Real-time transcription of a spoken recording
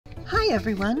Hi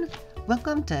everyone,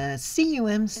 welcome to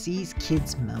CUMC's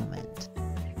Kids Moment.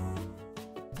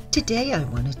 Today I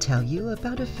want to tell you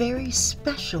about a very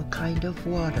special kind of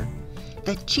water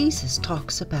that Jesus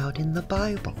talks about in the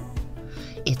Bible.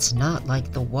 It's not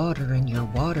like the water in your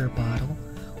water bottle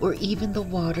or even the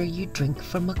water you drink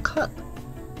from a cup.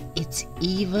 It's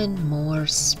even more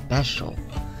special.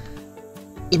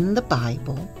 In the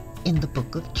Bible, in the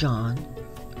book of John,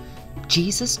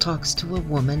 Jesus talks to a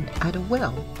woman at a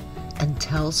well and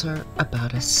tells her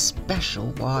about a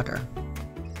special water.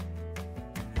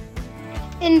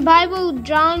 In Bible,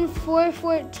 John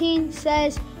 4:14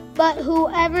 says, "But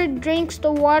whoever drinks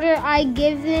the water I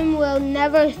give them will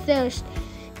never thirst.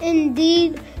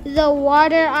 Indeed, the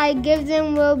water I give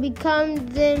them will become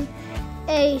them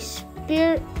a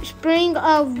spring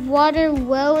of water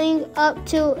welling up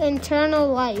to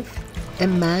eternal life."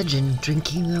 Imagine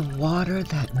drinking the water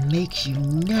that makes you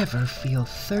never feel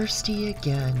thirsty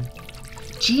again.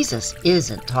 Jesus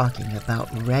isn't talking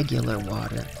about regular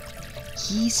water.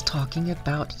 He's talking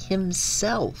about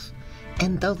himself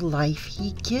and the life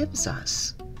he gives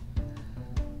us.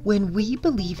 When we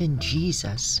believe in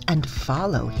Jesus and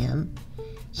follow him,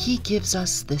 he gives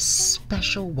us this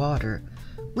special water,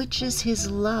 which is his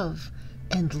love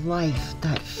and life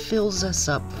that fills us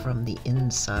up from the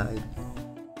inside.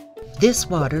 This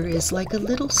water is like a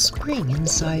little spring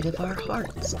inside of our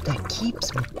hearts that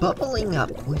keeps bubbling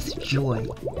up with joy,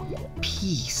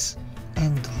 peace,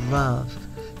 and love,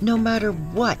 no matter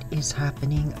what is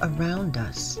happening around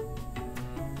us.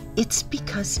 It's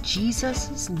because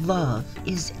Jesus' love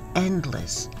is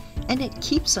endless, and it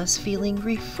keeps us feeling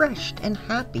refreshed and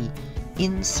happy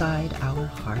inside our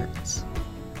hearts.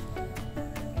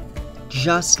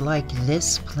 Just like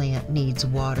this plant needs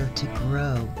water to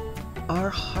grow, our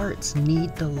hearts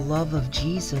need the love of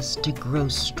Jesus to grow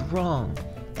strong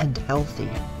and healthy.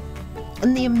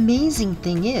 And the amazing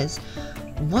thing is,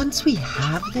 once we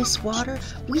have this water,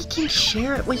 we can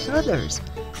share it with others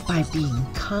by being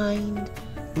kind,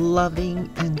 loving,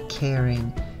 and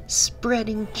caring,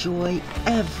 spreading joy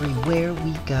everywhere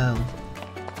we go.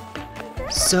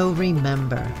 So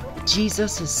remember,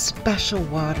 Jesus' special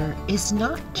water is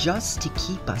not just to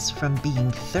keep us from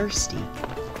being thirsty,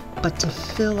 but to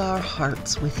fill our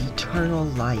hearts with eternal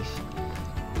life,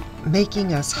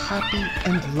 making us happy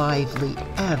and lively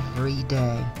every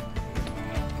day.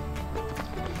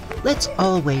 Let's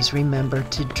always remember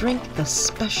to drink the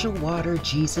special water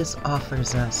Jesus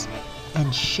offers us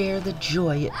and share the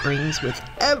joy it brings with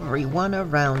everyone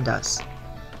around us.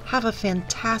 Have a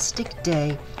fantastic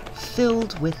day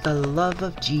filled with the love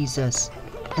of Jesus,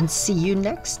 and see you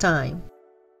next time.